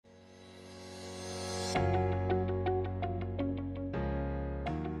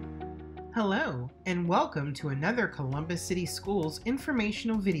Hello, and welcome to another Columbus City Schools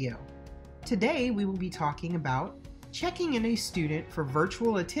informational video. Today we will be talking about checking in a student for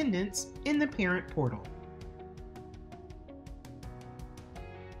virtual attendance in the parent portal.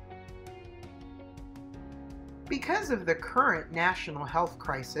 Because of the current national health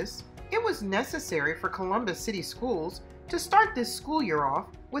crisis, it was necessary for Columbus City Schools to start this school year off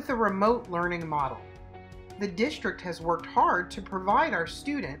with a remote learning model. The district has worked hard to provide our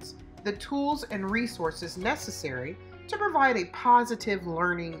students the tools and resources necessary to provide a positive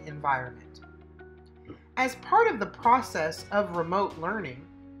learning environment. As part of the process of remote learning,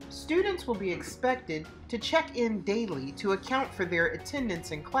 students will be expected to check in daily to account for their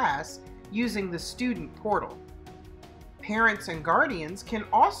attendance in class using the student portal. Parents and guardians can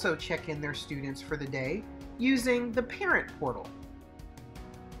also check in their students for the day using the parent portal.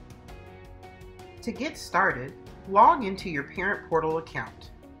 To get started, log into your parent portal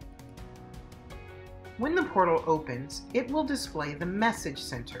account. When the portal opens, it will display the Message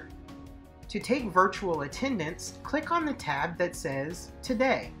Center. To take virtual attendance, click on the tab that says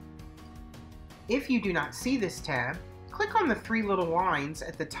Today. If you do not see this tab, click on the three little lines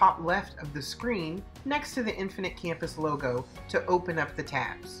at the top left of the screen next to the Infinite Campus logo to open up the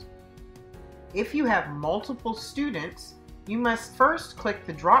tabs. If you have multiple students, you must first click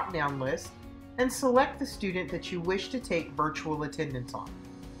the drop-down list and select the student that you wish to take virtual attendance on.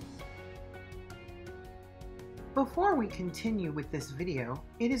 Before we continue with this video,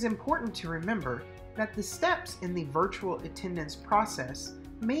 it is important to remember that the steps in the virtual attendance process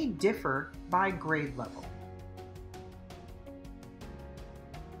may differ by grade level.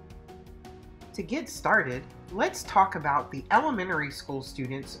 To get started, let's talk about the elementary school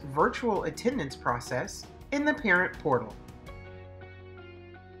students' virtual attendance process in the parent portal.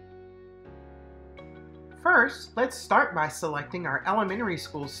 First, let's start by selecting our elementary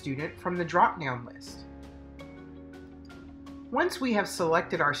school student from the drop-down list. Once we have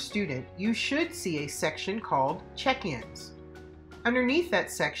selected our student, you should see a section called Check-ins. Underneath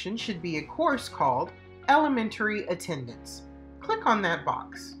that section should be a course called Elementary Attendance. Click on that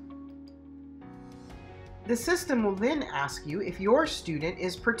box. The system will then ask you if your student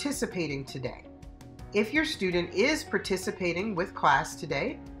is participating today. If your student is participating with class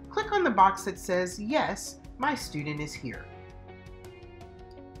today, click on the box that says, Yes, my student is here.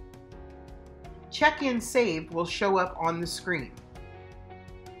 Check-in saved will show up on the screen.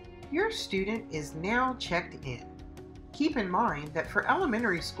 Your student is now checked in. Keep in mind that for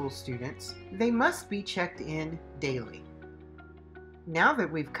elementary school students, they must be checked in daily. Now that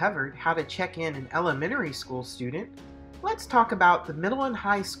we've covered how to check in an elementary school student, let's talk about the middle and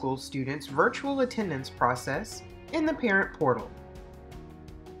high school students' virtual attendance process in the parent portal.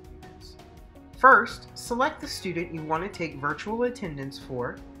 First, select the student you want to take virtual attendance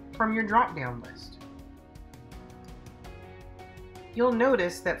for from your drop-down list. You'll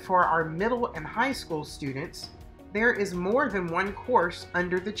notice that for our middle and high school students, there is more than one course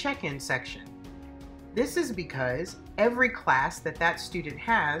under the check-in section. This is because every class that student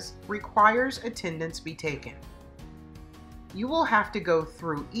has requires attendance be taken. You will have to go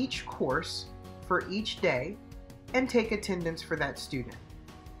through each course for each day and take attendance for that student.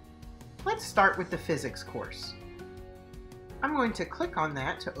 Let's start with the physics course. I'm going to click on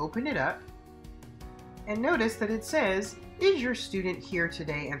that to open it up, and notice that it says, Is your student here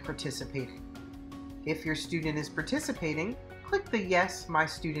today and participating? If your student is participating, click the Yes, my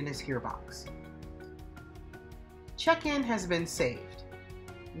student is here box. Check-in has been saved.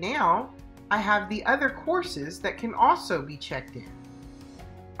 Now, I have the other courses that can also be checked in.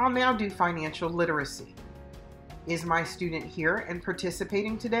 I'll now do financial literacy. Is my student here and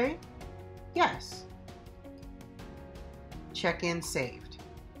participating today? Yes. Check-in saved.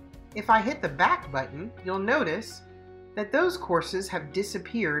 If I hit the back button, you'll notice that those courses have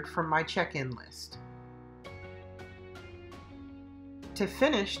disappeared from my check-in list. To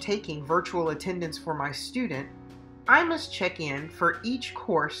finish taking virtual attendance for my student, I must check in for each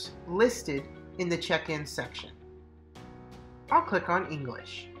course listed in the check-in section. I'll click on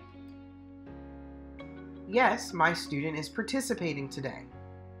English. Yes, my student is participating today.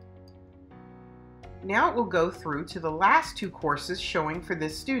 Now it will go through to the last two courses showing for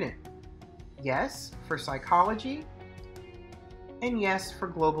this student. Yes for psychology, and yes for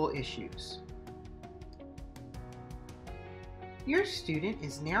global issues. Your student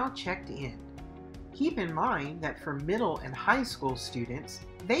is now checked in. Keep in mind that for middle and high school students,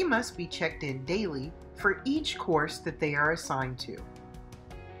 they must be checked in daily for each course that they are assigned to.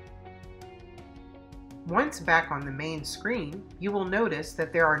 Once back on the main screen, you will notice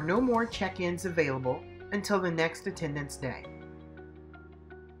that there are no more check-ins available until the next attendance day.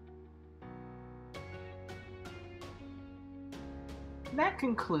 That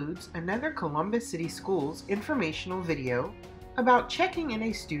concludes another Columbus City Schools informational video about checking in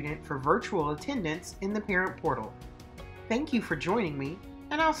a student for virtual attendance in the parent portal. Thank you for joining me,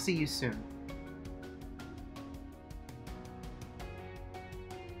 and I'll see you soon.